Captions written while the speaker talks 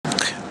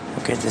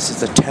Okay, this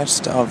is a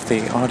test of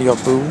the audio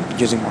boo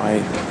using my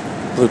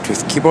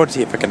Bluetooth keyboard,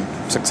 see if I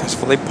can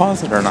successfully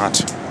pause it or not.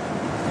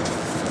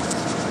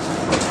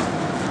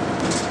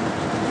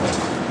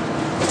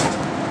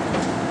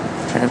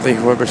 Apparently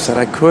whoever said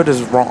I could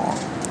is wrong.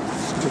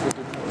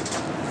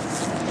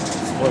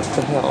 What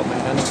the hell,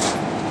 man?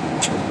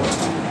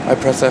 I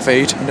press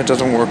F8 and it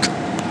doesn't work.